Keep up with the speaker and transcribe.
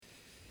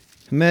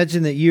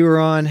Imagine that you are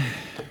on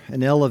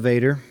an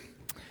elevator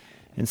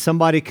and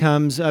somebody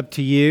comes up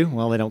to you.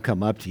 Well, they don't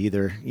come up to you.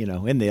 They're,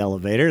 in the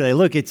elevator. They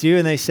look at you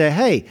and they say,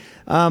 "Hey,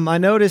 I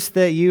noticed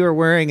that you are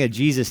wearing a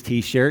Jesus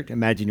t-shirt."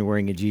 Imagine you're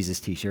wearing a Jesus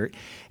t-shirt.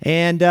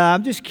 And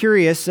I'm just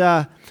curious,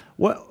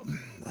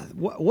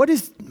 what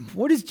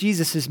is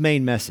Jesus'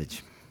 main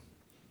message?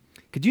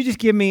 Could you just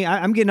give me,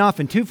 I'm getting off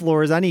in 2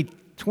 floors. I need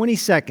 20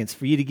 seconds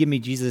for you to give me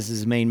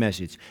Jesus' main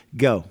message.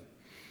 Go.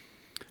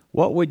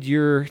 What would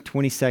your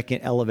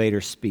 20-second elevator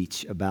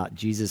speech about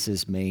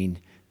Jesus' main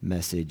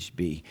message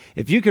be?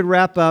 If you could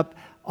wrap up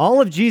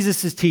all of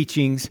Jesus'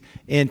 teachings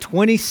in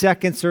 20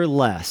 seconds or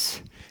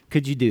less,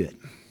 could you do it?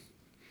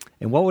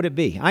 And what would it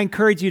be? I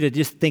encourage you to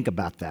just think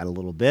about that a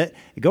little bit.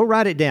 Go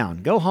write it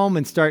down. Go home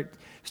and start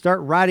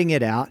writing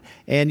it out,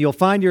 and you'll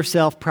find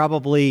yourself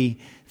probably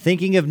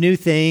thinking of new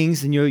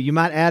things, and you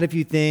might add a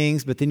few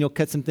things, but then you'll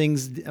cut some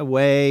things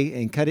away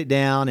and cut it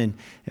down and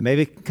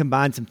maybe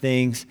combine some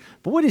things.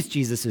 But what is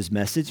Jesus'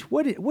 message?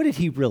 What did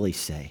he really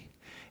say?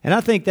 And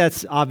I think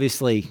that's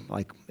obviously,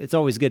 it's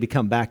always good to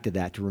come back to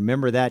that, to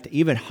remember that, to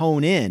even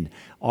hone in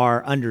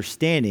our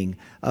understanding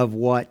of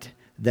what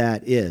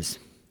that is.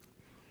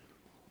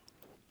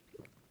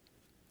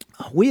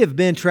 We have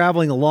been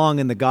traveling along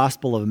in the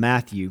Gospel of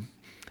Matthew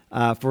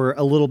for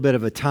a little bit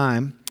of a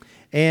time.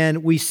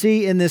 And we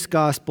see in this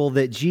gospel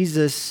that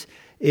Jesus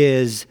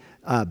is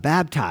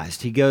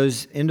baptized. He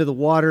goes into the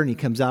water and he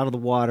comes out of the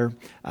water.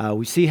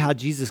 We see how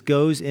Jesus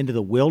goes into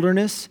the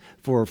wilderness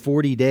for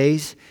 40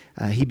 days.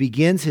 He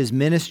begins his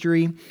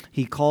ministry.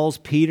 He calls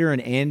Peter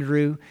and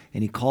Andrew,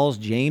 and he calls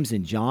James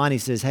and John. He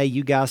says, "Hey,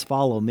 you guys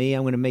follow me.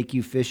 I'm going to make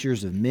you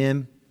fishers of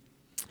men."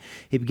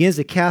 He begins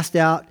to cast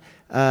out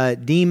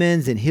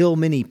demons and heal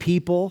many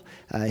people.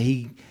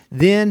 He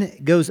then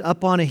goes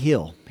up on a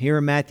hill here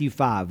in Matthew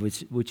 5,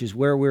 which is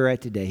where we're at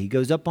today. He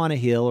goes up on a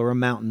hill or a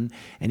mountain,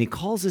 and he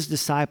calls his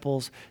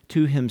disciples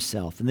to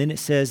himself. And then it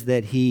says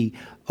that he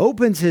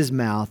opens his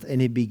mouth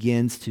and he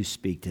begins to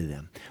speak to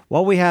them.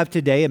 What we have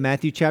today in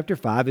Matthew chapter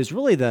 5 is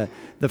really the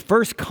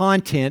first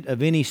content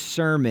of any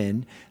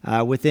sermon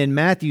within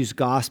Matthew's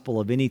gospel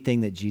of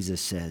anything that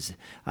Jesus says.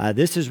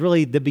 This is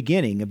really the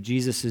beginning of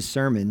Jesus'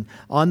 sermon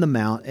on the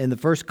Mount and the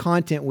first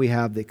content we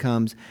have that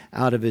comes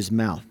out of his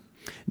mouth.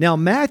 Now,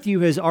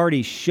 Matthew has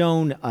already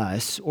shown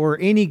us, or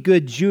any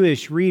good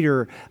Jewish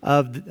reader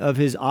of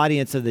his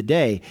audience of the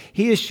day,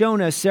 he has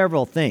shown us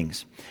several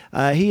things.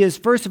 He has,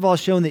 first of all,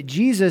 shown that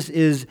Jesus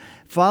is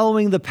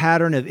following the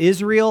pattern of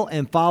Israel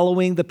and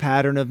following the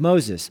pattern of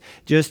Moses.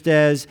 Just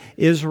as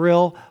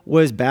Israel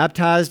was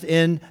baptized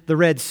in the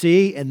Red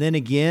Sea and then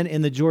again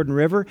in the Jordan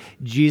River,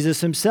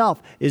 Jesus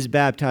himself is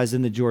baptized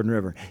in the Jordan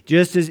River.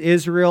 Just as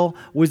Israel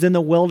was in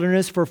the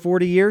wilderness for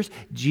 40 years,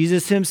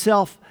 Jesus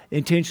himself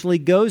intentionally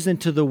goes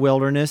into the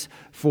wilderness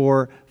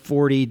for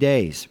 40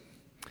 days.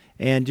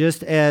 And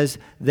just as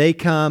they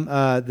come,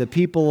 the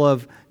people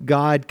of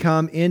God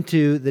come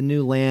into the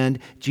new land,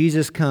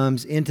 Jesus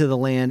comes into the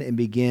land and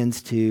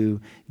begins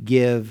to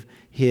give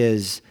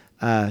his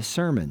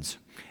sermons.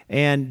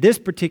 And this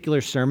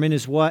particular sermon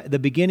is the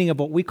beginning of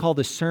what we call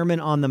the Sermon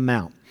on the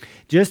Mount.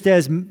 Just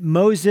as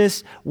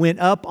Moses went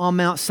up on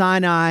Mount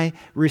Sinai,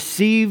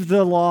 received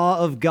the law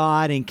of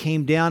God, and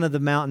came down to the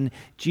mountain,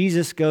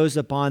 Jesus goes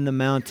up on the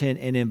mountain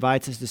and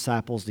invites his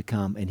disciples to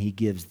come, and he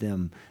gives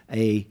them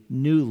a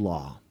new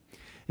law.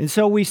 And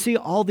so we see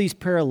all these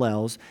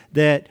parallels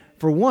that,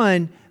 for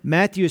one,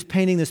 Matthew is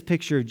painting this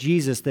picture of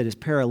Jesus that is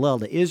parallel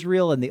to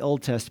Israel in the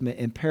Old Testament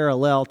and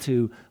parallel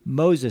to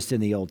Moses in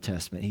the Old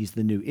Testament. He's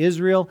the new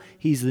Israel,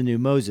 he's the new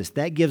Moses.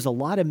 That gives a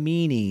lot of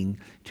meaning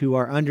to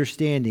our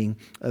understanding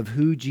of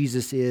who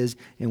Jesus is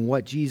and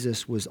what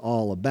Jesus was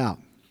all about.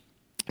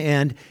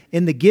 And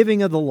in the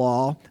giving of the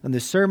law, on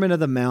the Sermon on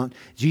the Mount,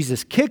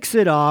 Jesus kicks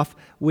it off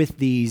with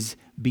these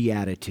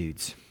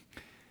Beatitudes.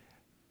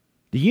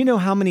 Do you know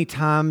how many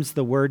times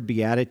the word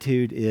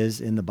beatitude is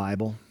in the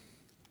Bible?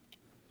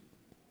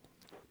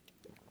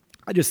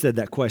 I just said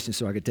that question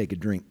so I could take a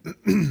drink.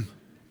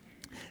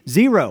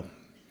 0.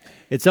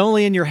 It's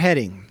only in your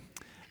heading.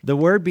 The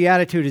word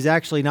beatitude is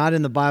actually not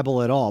in the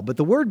Bible at all. But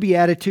the word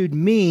beatitude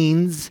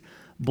means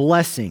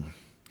blessing.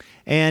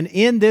 And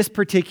in this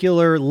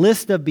particular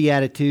list of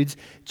beatitudes,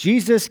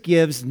 Jesus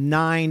gives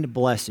 9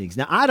 blessings.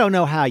 Now, I don't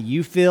know how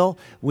you feel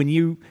when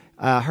you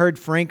heard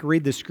Frank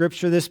read the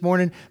scripture this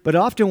morning, but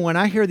often when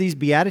I hear these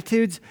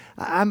beatitudes,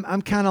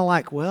 I'm kind of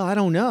like, well, I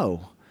don't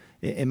know.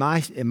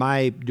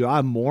 Do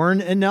I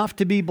mourn enough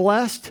to be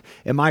blessed?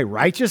 Am I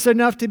righteous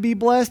enough to be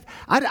blessed?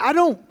 I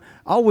don't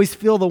always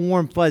feel the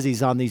warm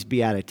fuzzies on these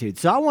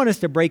beatitudes. So I want us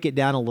to break it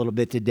down a little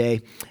bit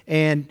today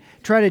and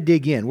try to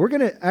dig in. We're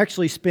going to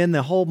actually spend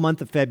the whole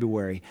month of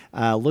February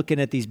looking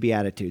at these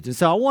beatitudes. And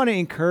so I want to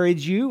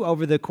encourage you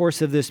over the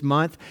course of this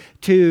month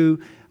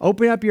to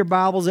open up your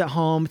Bibles at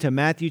home to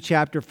Matthew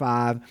chapter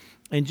 5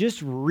 and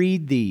just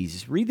read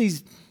these. Read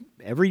these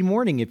every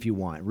morning if you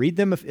want. Read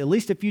them at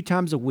least a few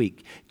times a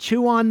week.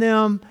 Chew on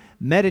them,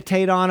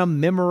 meditate on them,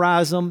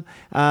 memorize them.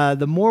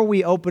 The more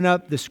we open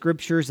up the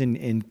scriptures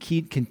and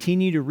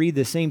continue to read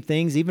the same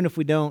things, even if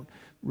we don't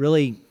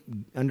really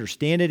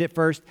understand it at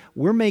first,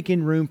 we're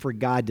making room for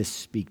God to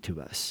speak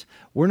to us.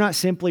 We're not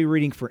simply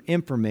reading for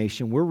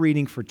information, we're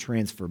reading for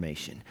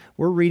transformation.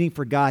 We're reading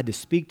for God to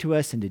speak to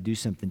us and to do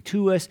something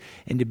to us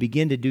and to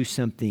begin to do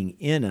something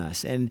in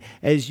us. And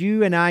as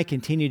you and I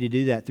continue to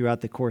do that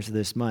throughout the course of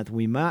this month,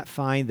 we might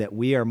find that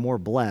we are more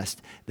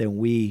blessed than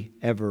we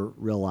ever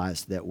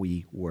realized that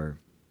we were.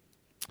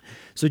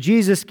 So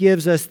Jesus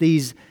gives us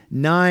these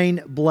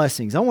 9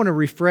 blessings. I want to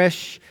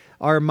refresh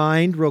our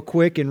mind real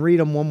quick and read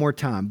them one more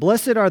time.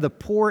 Blessed are the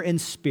poor in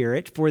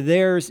spirit, for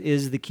theirs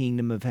is the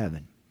kingdom of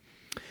heaven.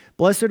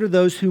 Blessed are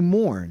those who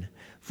mourn,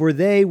 for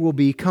they will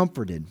be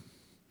comforted.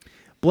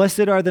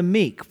 Blessed are the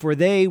meek, for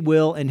they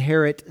will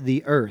inherit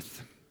the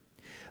earth.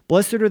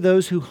 Blessed are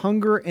those who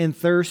hunger and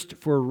thirst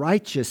for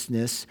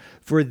righteousness,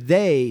 for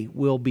they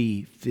will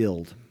be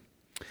filled.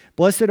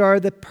 Blessed are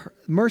the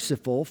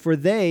merciful, for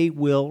they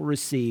will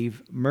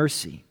receive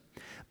mercy.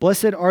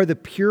 Blessed are the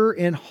pure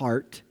in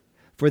heart,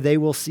 for they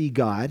will see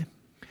God.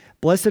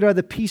 Blessed are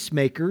the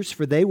peacemakers,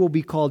 for they will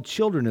be called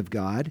children of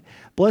God.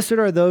 Blessed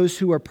are those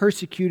who are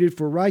persecuted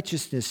for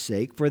righteousness'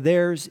 sake, for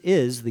theirs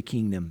is the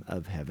kingdom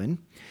of heaven.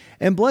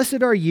 And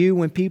blessed are you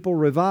when people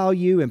revile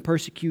you and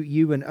persecute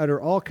you and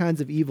utter all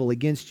kinds of evil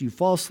against you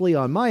falsely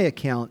on my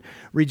account.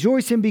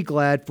 Rejoice and be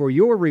glad, for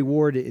your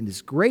reward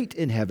is great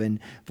in heaven,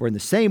 for in the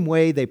same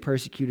way they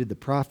persecuted the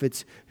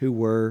prophets who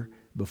were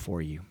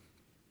before you.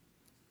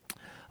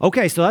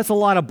 Okay, so that's a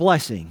lot of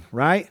blessing,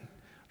 right?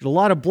 There's a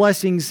lot of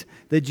blessings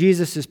that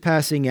Jesus is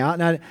passing out.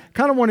 And I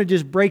kind of want to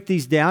just break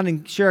these down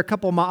and share a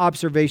couple of my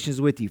observations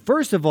with you.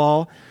 First of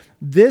all,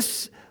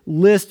 this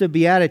list of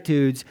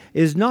Beatitudes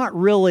is not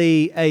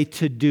really a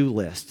to-do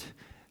list.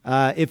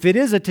 If it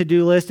is a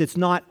to-do list, it's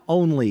not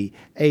only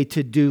a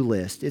to-do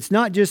list. It's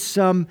not just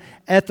some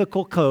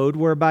ethical code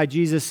whereby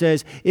Jesus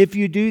says, if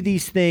you do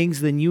these things,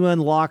 then you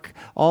unlock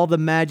all the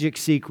magic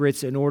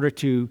secrets in order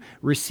to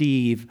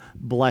receive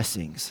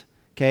blessings.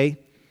 Okay?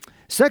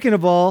 Second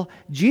of all,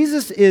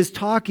 Jesus is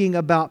talking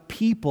about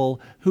people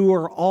who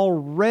are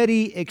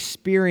already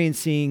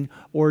experiencing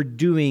or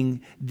doing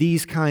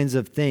these kinds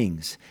of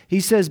things. He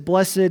says,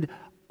 blessed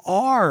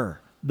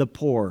are the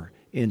poor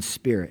in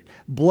spirit.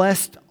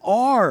 Blessed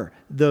are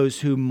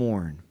those who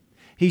mourn.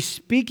 He's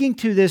speaking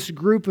to this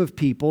group of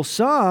people,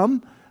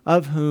 some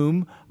of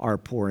whom are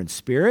poor in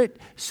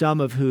spirit,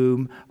 some of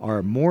whom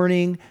are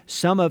mourning,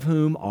 some of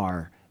whom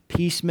are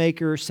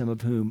peacemakers, some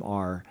of whom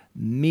are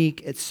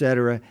meek,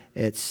 etc.,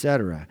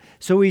 etc.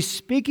 So he's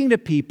speaking to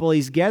people,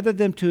 he's gathered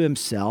them to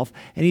himself,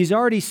 and he's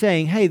already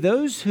saying, hey,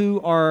 those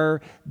who are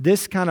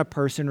this kind of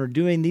person or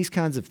doing these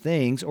kinds of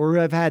things or who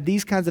have had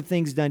these kinds of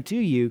things done to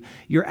you,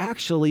 you're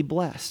actually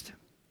blessed.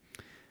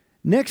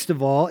 Next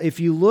of all, if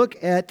you look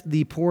at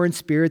the poor in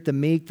spirit, the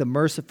meek, the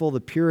merciful,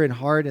 the pure in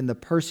heart, and the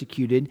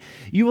persecuted,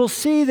 you will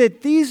see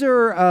that these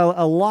are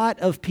a lot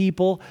of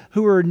people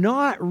who are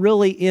not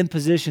really in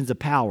positions of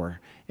power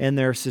in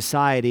their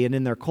society and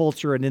in their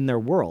culture and in their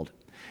world.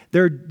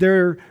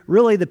 They're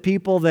really the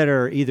people that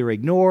are either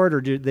ignored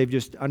or they've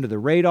just under the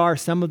radar.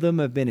 Some of them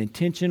have been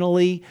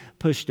intentionally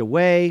pushed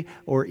away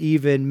or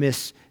even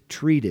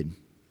mistreated.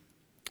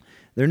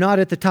 They're not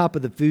at the top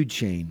of the food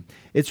chain.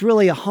 It's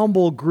really a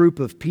humble group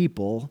of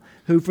people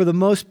who, for the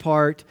most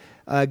part,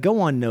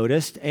 go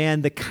unnoticed,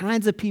 and the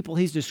kinds of people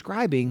he's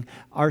describing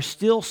are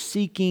still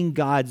seeking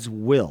God's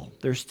will.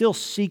 They're still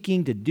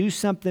seeking to do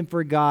something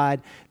for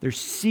God. They're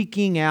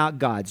seeking out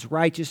God's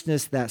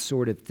righteousness, that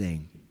sort of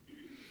thing.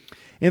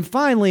 And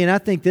finally, and I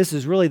think this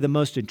is really the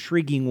most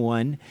intriguing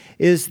one,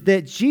 is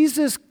that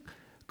Jesus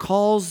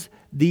calls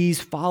these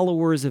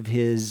followers of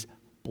his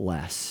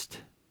blessed.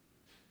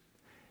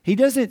 He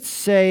doesn't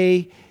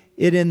say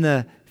it in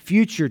the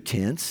future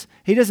tense.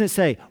 He doesn't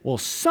say, well,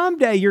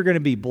 someday you're going to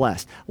be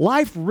blessed.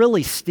 Life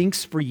really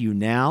stinks for you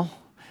now,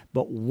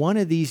 but one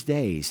of these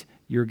days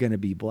you're going to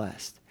be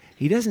blessed.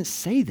 He doesn't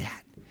say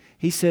that.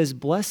 He says,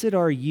 blessed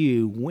are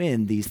you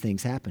when these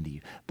things happen to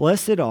you.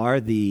 Blessed are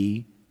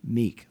the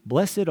meek.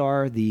 Blessed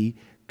are the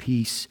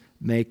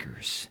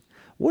peacemakers.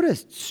 What a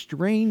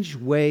strange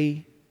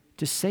way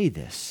to say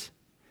this.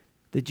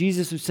 That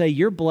Jesus would say,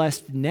 you're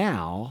blessed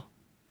now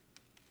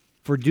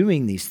for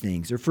doing these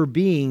things, or for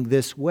being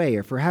this way,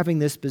 or for having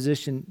this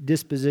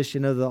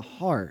disposition of the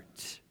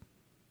heart.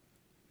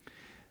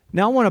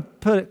 Now I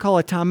want to call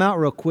a time out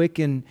real quick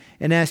and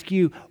ask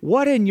you,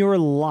 what in your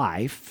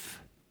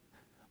life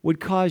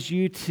would cause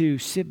you to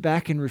sit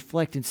back and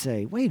reflect and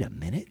say, wait a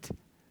minute,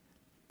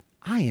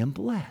 I am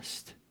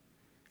blessed?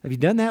 Have you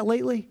done that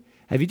lately?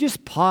 Have you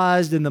just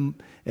paused in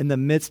the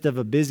midst of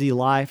a busy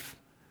life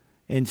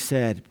and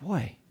said,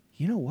 boy,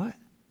 you know what?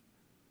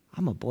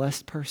 I'm a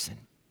blessed person.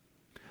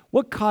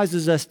 What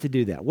causes us to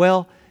do that?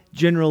 Well,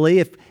 generally,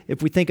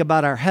 if we think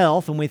about our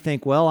health and we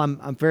think, well,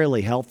 I'm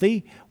fairly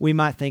healthy, we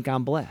might think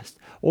I'm blessed.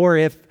 Or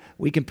if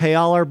we can pay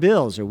all our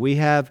bills, or we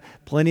have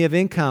plenty of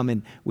income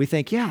and we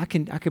think, yeah, I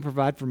can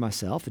provide for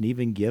myself and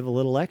even give a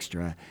little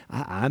extra,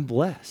 I'm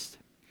blessed.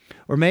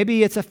 Or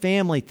maybe it's a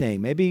family thing.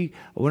 Maybe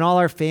when all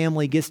our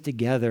family gets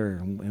together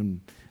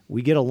and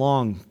we get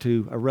along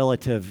to a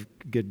relative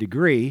good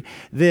degree,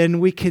 then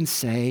we can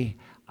say,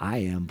 I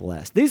am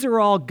blessed. These are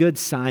all good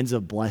signs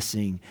of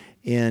blessing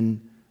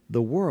in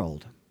the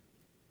world.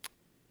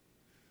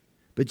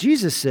 But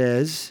Jesus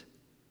says,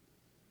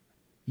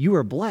 you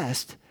are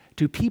blessed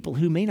to people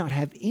who may not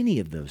have any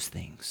of those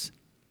things.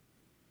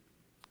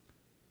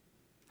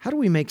 How do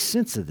we make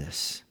sense of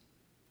this?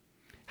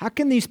 How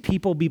can these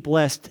people be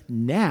blessed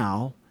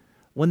now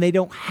when they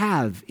don't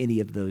have any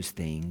of those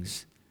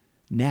things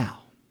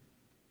now?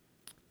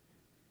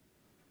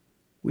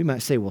 We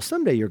might say, well,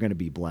 someday you're going to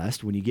be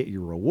blessed when you get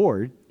your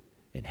reward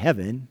in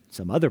heaven,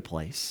 some other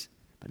place,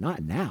 but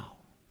not now.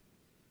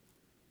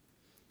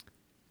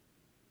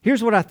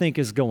 Here's what I think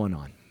is going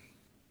on.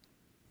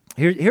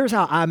 Here's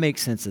how I make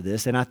sense of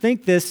this, and I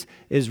think this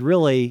is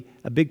really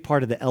a big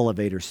part of the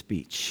elevator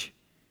speech.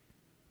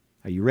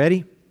 Are you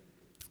ready?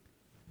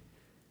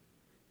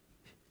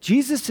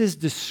 Jesus is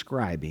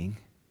describing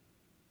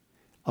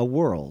a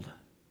world,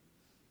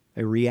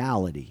 a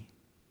reality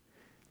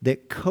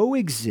that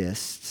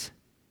coexists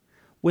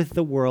with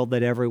the world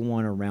that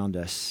everyone around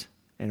us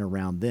and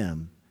around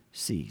them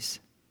sees.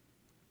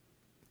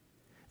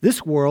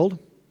 This world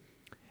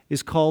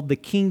is called the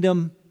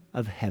kingdom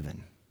of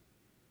heaven,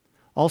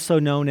 also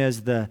known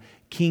as the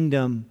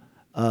kingdom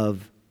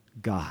of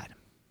God.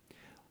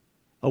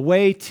 A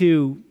way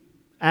to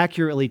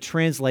accurately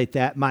translate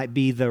that might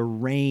be the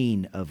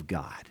reign of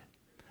God,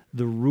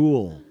 the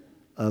rule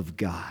of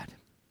God.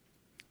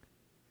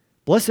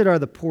 Blessed are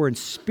the poor in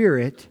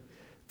spirit,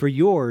 for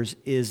yours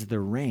is the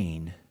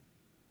reign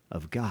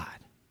of God.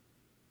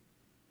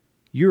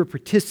 You're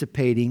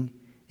participating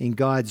in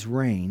God's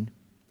reign,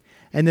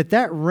 and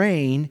that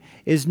reign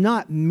is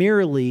not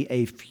merely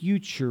a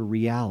future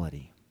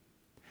reality,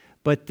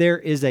 but there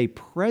is a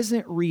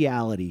present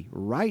reality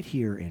right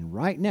here and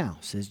right now,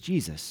 says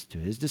Jesus to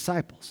his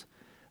disciples,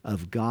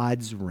 of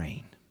God's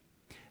reign,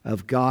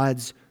 of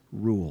God's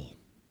rule.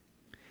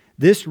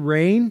 This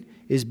reign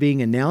is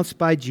being announced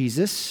by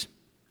Jesus,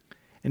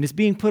 and it's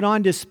being put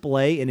on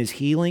display in his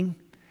healing,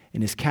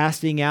 in his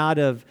casting out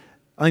of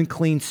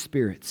unclean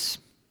spirits.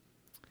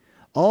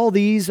 All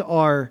these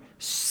are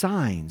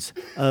signs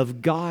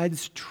of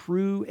God's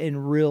true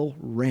and real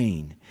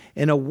reign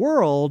in a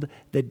world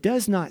that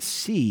does not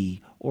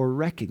see or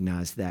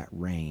recognize that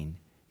reign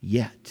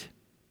yet.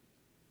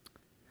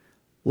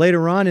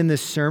 Later on in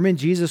this sermon,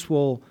 Jesus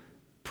will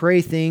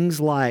pray things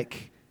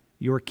like,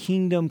 your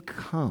kingdom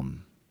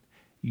come,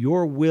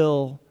 your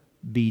will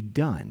be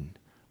done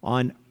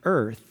on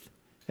earth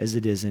as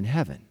it is in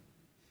heaven.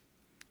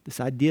 This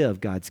idea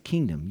of God's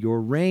kingdom,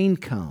 your reign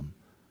come,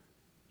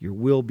 your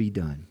will be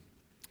done.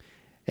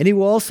 And he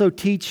will also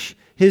teach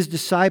his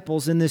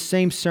disciples in this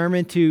same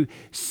sermon to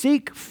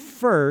seek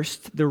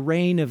first the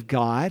reign of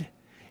God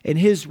and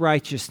his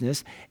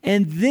righteousness,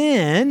 and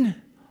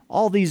then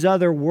all these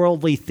other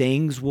worldly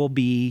things will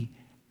be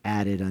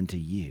added unto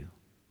you.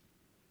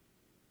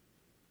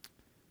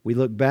 We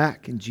look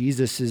back and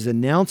Jesus'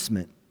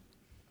 announcement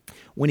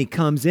when he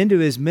comes into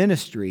his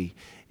ministry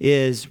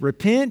is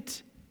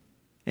repent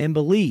and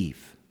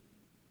believe,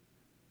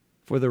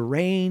 for the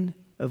reign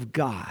of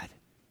God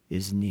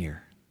is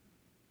near.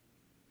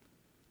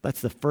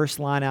 That's the first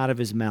line out of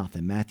his mouth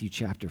in Matthew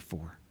chapter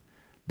 4.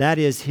 That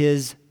is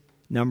his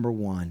number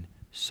one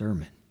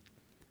sermon.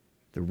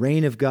 The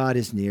reign of God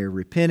is near.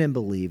 Repent and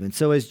believe. And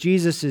so as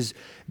Jesus is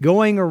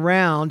going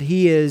around,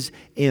 he is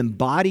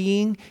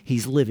embodying,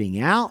 he's living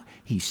out,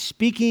 he's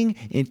speaking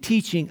and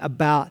teaching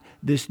about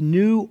this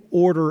new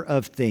order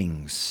of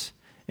things.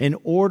 An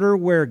order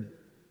where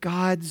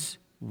God's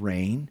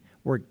reign,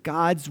 where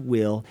God's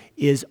will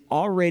is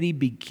already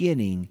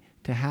beginning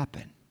to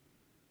happen.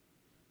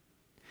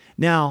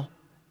 Now,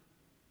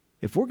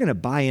 if we're going to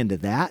buy into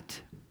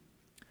that,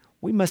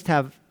 we must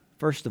have,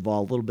 first of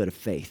all, a little bit of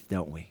faith,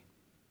 don't we?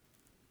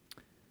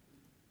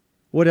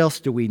 What else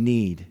do we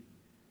need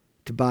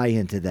to buy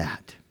into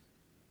that?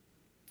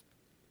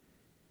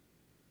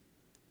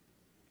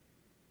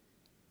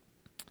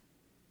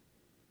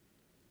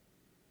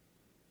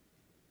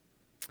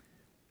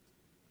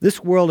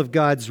 This world of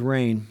God's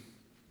reign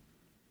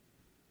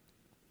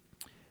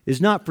is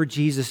not for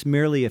Jesus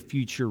merely a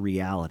future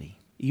reality,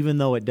 even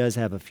though it does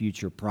have a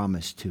future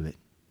promise to it.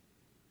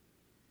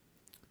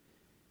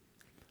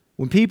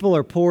 When people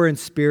are poor in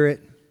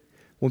spirit,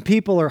 when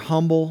people are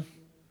humble,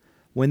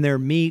 when they're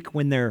meek,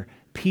 when they're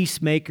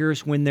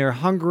peacemakers, when they're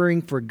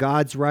hungering for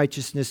God's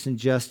righteousness and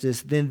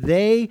justice, then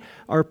they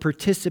are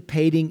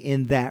participating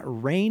in that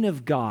reign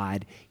of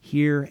God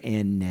here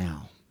and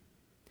now.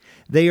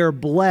 They are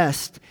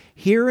blessed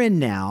here and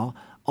now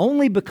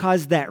only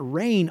because that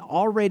reign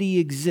already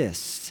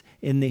exists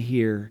in the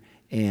here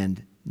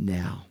and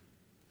now.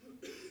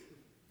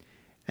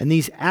 And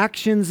these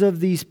actions of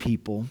these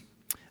people,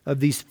 of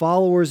these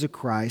followers of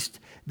Christ,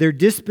 their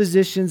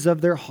dispositions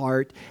of their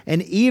heart,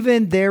 and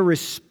even their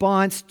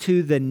response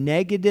to the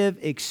negative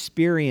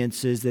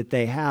experiences that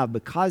they have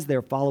because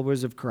they're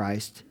followers of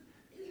Christ,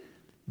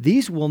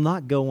 these will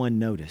not go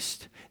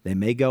unnoticed. They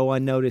may go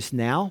unnoticed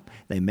now,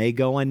 they may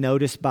go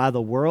unnoticed by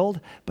the world,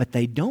 but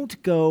they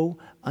don't go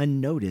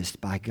unnoticed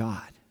by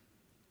God.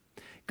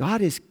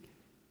 God is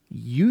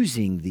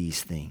using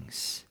these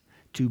things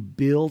to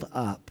build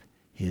up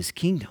his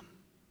kingdom.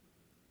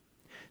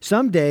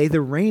 Someday,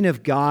 the reign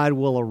of God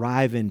will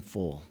arrive in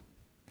full.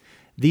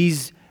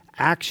 These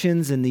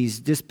actions and these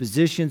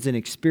dispositions and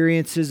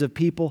experiences of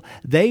people,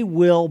 they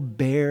will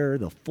bear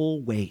the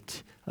full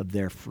weight of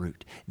their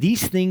fruit.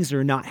 These things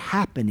are not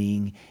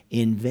happening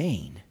in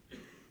vain,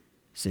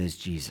 says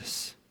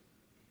Jesus.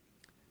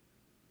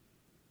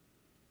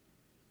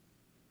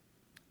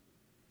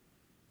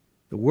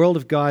 The world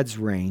of God's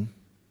reign,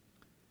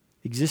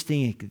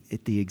 existing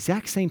at the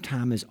exact same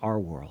time as our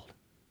world,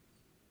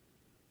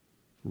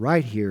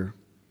 right here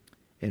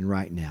and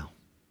right now.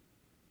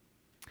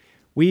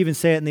 We even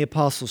say it in the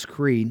Apostles'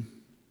 Creed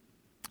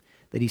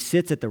that he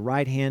sits at the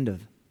right hand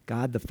of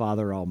God the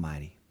Father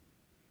Almighty.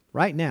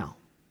 Right now,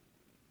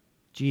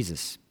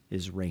 Jesus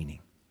is reigning.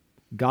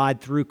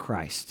 God through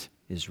Christ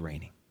is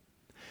reigning.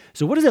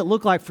 So what does it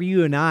look like for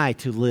you and I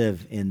to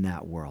live in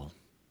that world?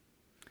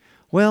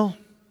 Well,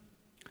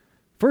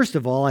 first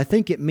of all, I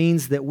think it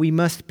means that we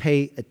must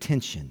pay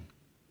attention,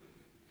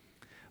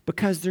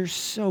 because there's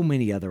so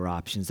many other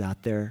options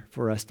out there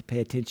for us to pay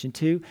attention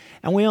to,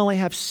 and we only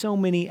have so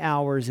many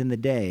hours in the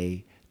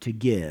day to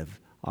give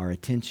our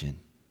attention.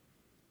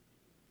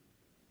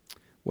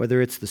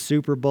 Whether it's the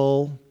Super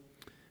Bowl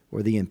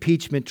or the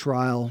impeachment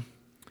trial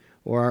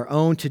or our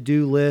own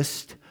to-do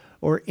list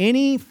or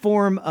any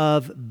form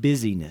of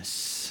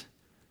busyness,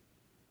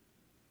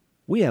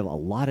 we have a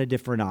lot of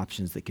different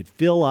options that could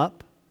fill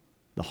up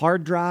the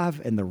hard drive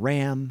and the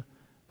RAM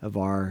of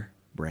our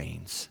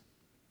brains.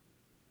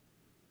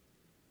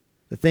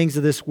 The things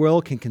of this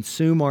world can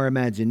consume our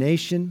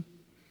imagination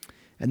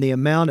and the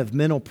amount of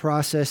mental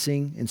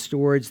processing and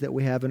storage that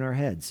we have in our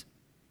heads.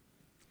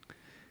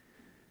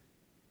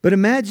 But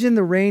imagine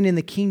the reign in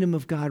the kingdom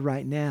of God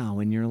right now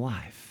in your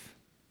life,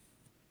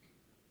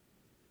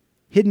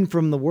 hidden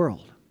from the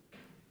world.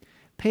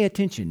 Pay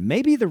attention.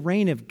 Maybe the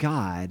reign of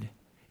God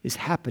is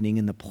happening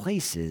in the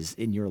places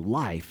in your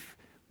life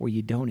where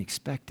you don't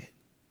expect it.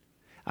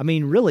 I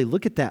mean, really,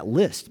 look at that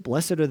list.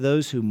 Blessed are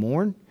those who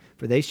mourn,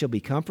 for they shall be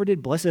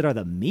comforted. Blessed are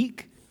the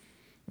meek.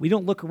 We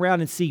don't look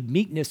around and see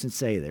meekness and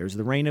say, there's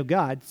the reign of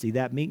God. See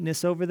that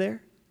meekness over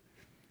there?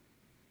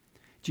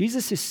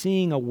 Jesus is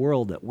seeing a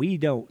world that we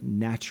don't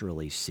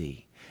naturally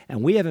see,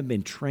 and we haven't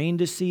been trained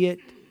to see it.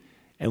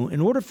 And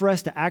in order for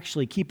us to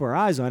actually keep our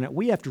eyes on it,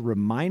 we have to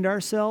remind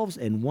ourselves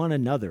and one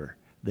another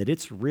that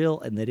it's real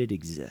and that it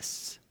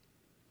exists.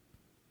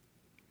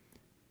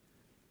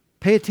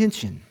 Pay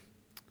attention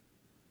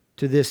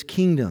to this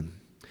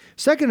kingdom.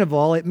 Second of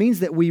all, it means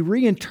that we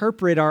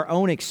reinterpret our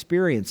own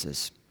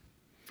experiences.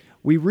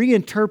 We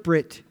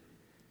reinterpret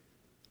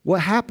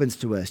what happens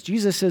to us.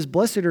 Jesus says,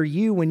 blessed are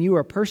you when you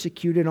are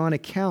persecuted on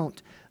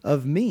account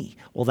of me.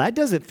 Well, that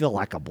doesn't feel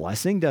like a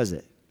blessing, does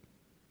it?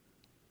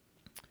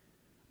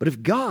 But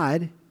if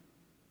God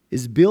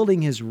is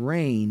building his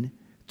reign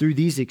through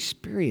these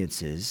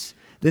experiences,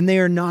 then they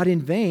are not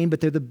in vain, but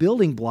they're the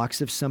building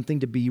blocks of something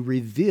to be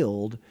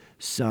revealed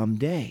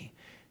someday.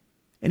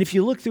 And if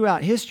you look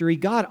throughout history,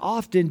 God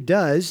often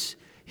does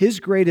his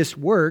greatest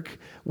work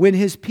when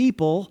his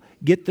people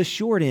get the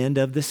short end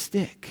of the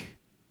stick.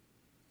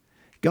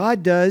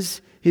 God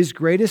does his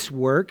greatest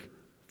work,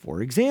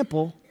 for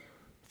example,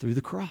 through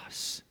the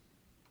cross,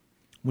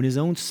 when his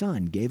own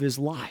son gave his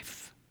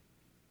life.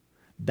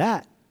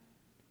 That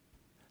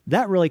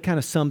really kind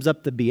of sums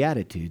up the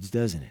Beatitudes,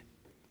 doesn't it?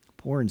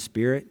 Poor in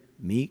spirit,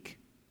 meek,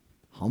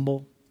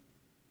 humble,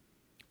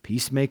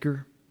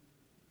 peacemaker.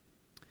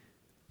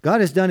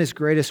 God has done his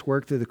greatest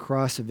work through the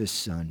cross of his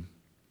Son.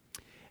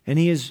 And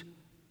he is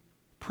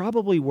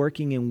probably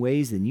working in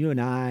ways that you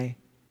and I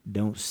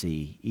don't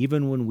see,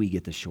 even when we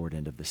get the short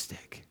end of the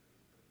stick.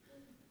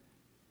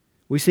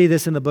 We see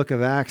this in the book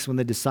of Acts when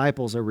the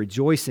disciples are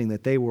rejoicing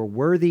that they were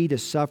worthy to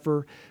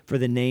suffer for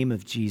the name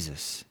of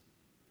Jesus.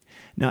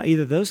 Now,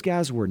 either those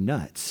guys were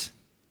nuts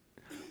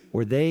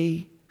or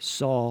they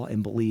saw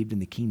and believed in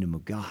the kingdom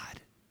of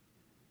God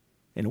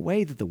in a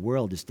way that the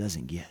world just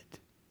doesn't get.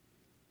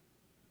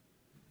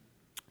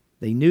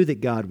 They knew that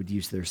God would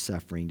use their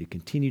suffering to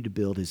continue to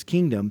build his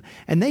kingdom,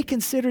 and they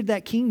considered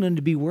that kingdom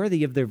to be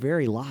worthy of their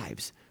very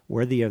lives,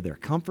 worthy of their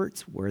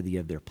comforts, worthy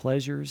of their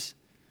pleasures,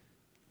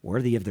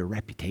 worthy of their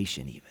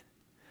reputation even.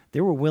 They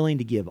were willing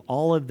to give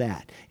all of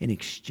that in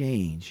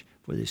exchange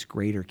for this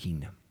greater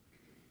kingdom.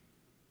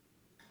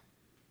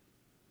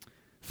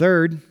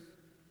 Third,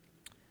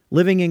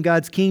 living in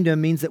God's kingdom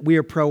means that we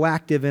are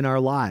proactive in our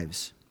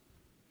lives.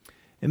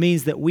 It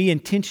means that we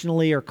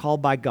intentionally are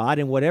called by God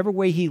in whatever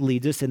way he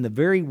leads us in the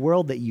very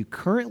world that you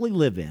currently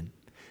live in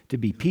to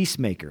be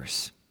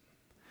peacemakers,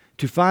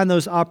 to find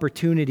those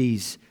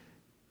opportunities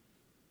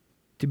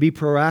to be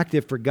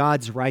proactive for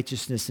God's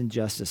righteousness and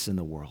justice in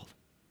the world,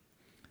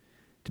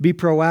 to be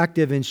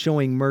proactive in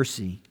showing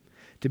mercy,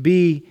 to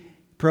be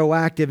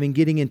proactive in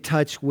getting in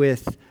touch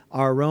with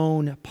our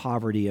own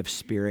poverty of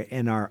spirit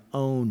and our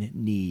own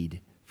need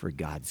for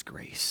God's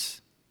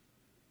grace.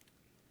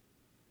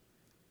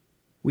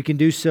 We can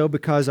do so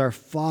because our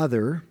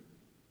Father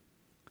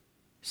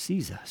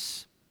sees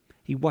us.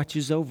 He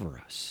watches over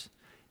us.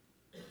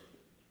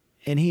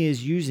 And He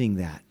is using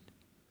that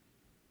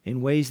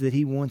in ways that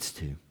He wants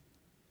to.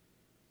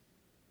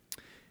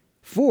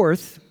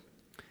 Fourth,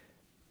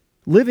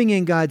 living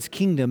in God's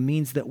kingdom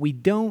means that we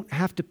don't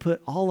have to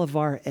put all of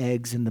our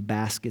eggs in the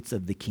baskets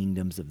of the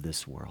kingdoms of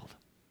this world.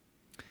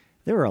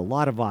 There are a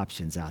lot of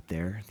options out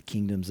there, the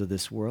kingdoms of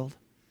this world.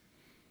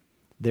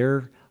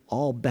 They're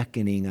all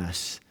beckoning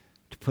us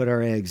to put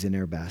our eggs in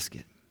their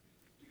basket.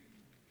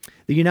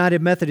 The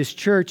United Methodist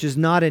Church is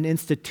not an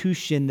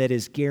institution that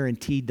is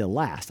guaranteed to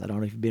last. I don't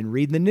know if you've been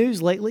reading the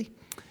news lately,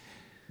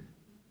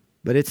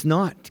 but it's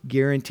not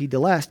guaranteed to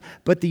last.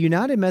 But the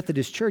United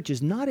Methodist Church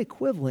is not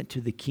equivalent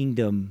to the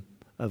kingdom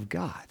of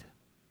God,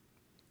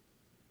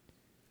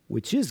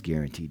 which is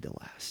guaranteed to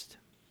last.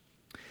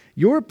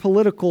 Your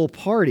political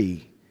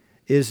party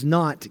is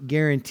not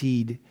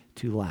guaranteed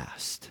to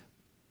last.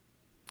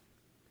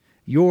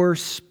 Your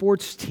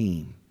sports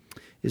team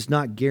is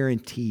not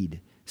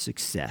guaranteed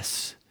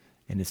success,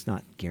 and it's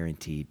not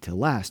guaranteed to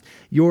last.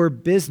 Your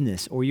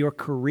business or your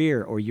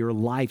career or your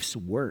life's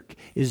work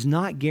is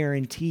not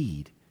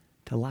guaranteed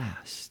to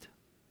last.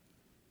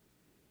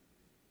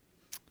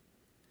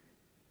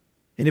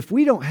 And if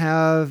we don't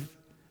have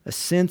a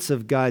sense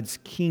of God's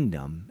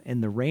kingdom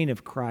and the reign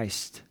of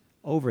Christ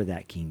over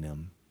that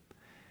kingdom,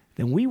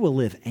 then we will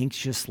live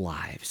anxious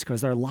lives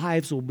because our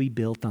lives will be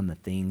built on the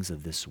things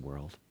of this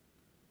world.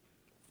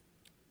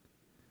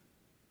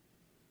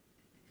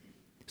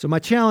 So my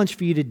challenge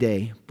for you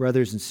today,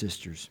 brothers and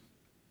sisters,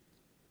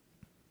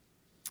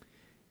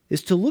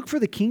 is to look for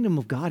the kingdom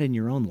of God in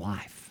your own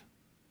life.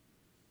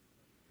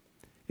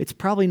 It's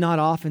probably not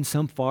off in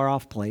some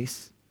far-off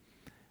place.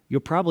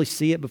 You'll probably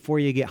see it before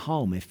you get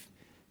home if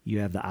you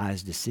have the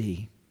eyes to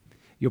see.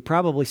 You'll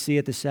probably see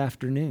it this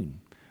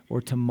afternoon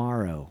or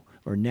tomorrow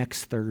or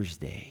next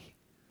Thursday.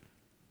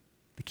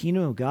 The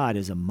kingdom of God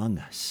is among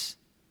us.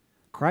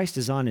 Christ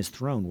is on His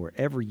throne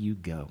wherever you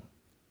go.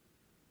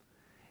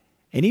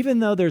 And even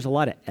though there's a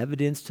lot of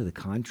evidence to the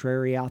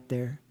contrary out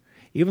there,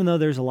 even though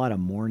there's a lot of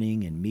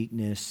mourning and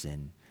meekness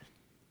and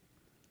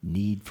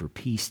need for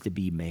peace to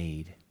be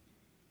made,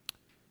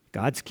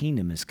 God's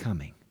kingdom is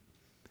coming,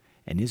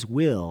 and His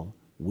will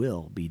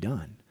be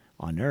done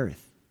on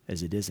earth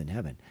as it is in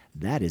heaven.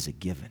 That is a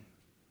given.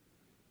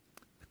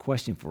 The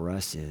question for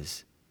us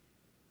is,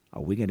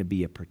 are we going to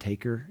be a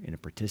partaker and a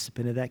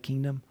participant of that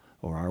kingdom,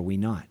 or are we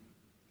not?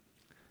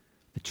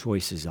 The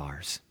choice is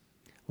ours.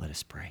 Let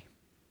us pray.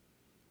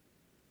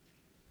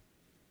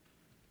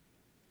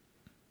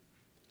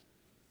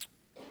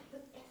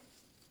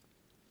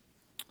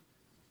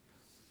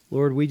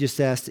 Lord, we just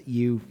ask that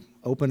you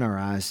open our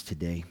eyes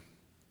today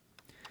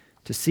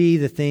to see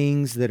the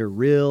things that are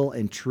real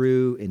and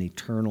true and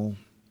eternal,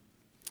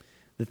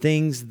 the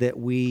things that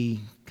we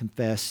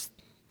confess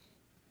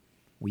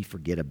we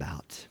forget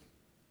about.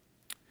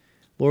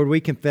 Lord,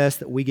 we confess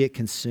that we get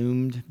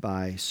consumed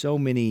by so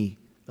many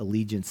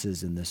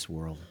allegiances in this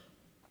world.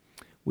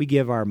 We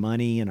give our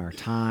money and our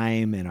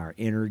time and our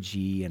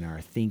energy and our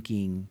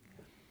thinking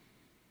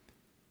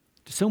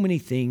to so many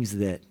things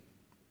that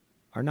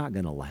are not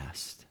going to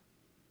last.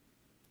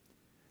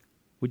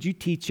 Would you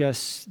teach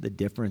us the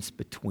difference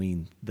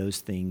between those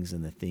things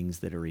and the things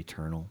that are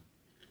eternal,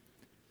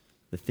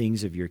 the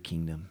things of your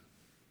kingdom?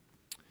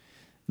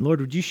 And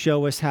Lord, would you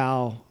show us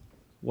how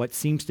what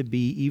seems to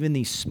be even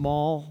these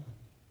small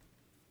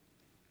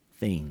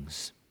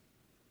things,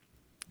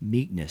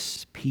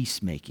 meekness,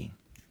 peacemaking,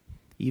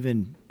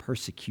 even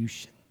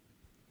persecution,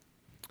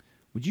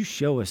 would you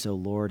show us, O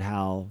Lord,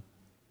 how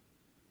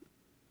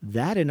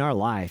that in our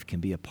life can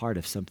be a part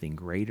of something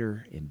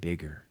greater and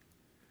bigger?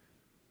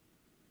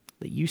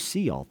 That you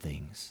see all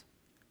things,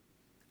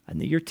 and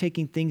that you're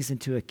taking things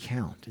into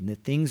account, and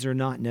that things are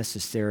not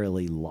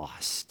necessarily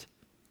lost.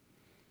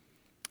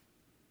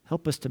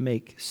 Help us to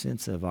make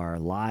sense of our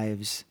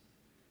lives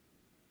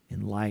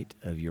in light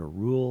of your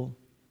rule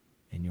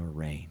and your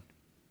reign.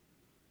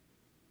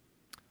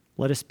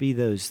 Let us be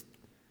those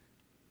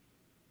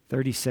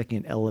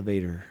 30-second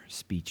elevator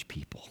speech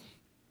people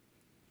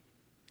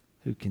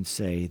who can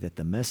say that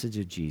the message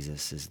of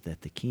Jesus is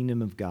that the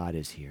kingdom of God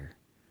is here,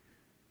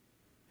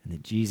 and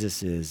that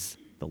Jesus is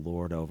the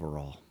Lord over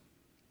all.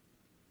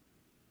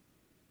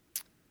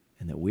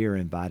 And that we are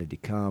invited to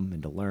come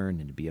and to learn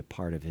and to be a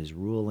part of His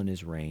rule and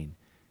His reign,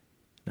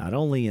 not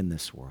only in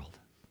this world,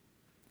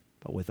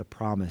 but with a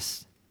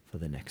promise for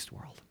the next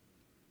world.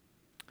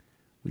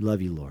 We love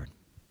you, Lord.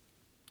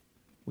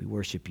 We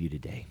worship you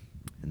today.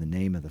 In the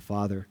name of the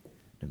Father,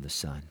 and of the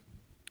Son,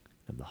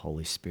 and of the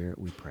Holy Spirit,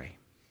 we pray.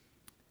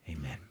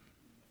 Amen.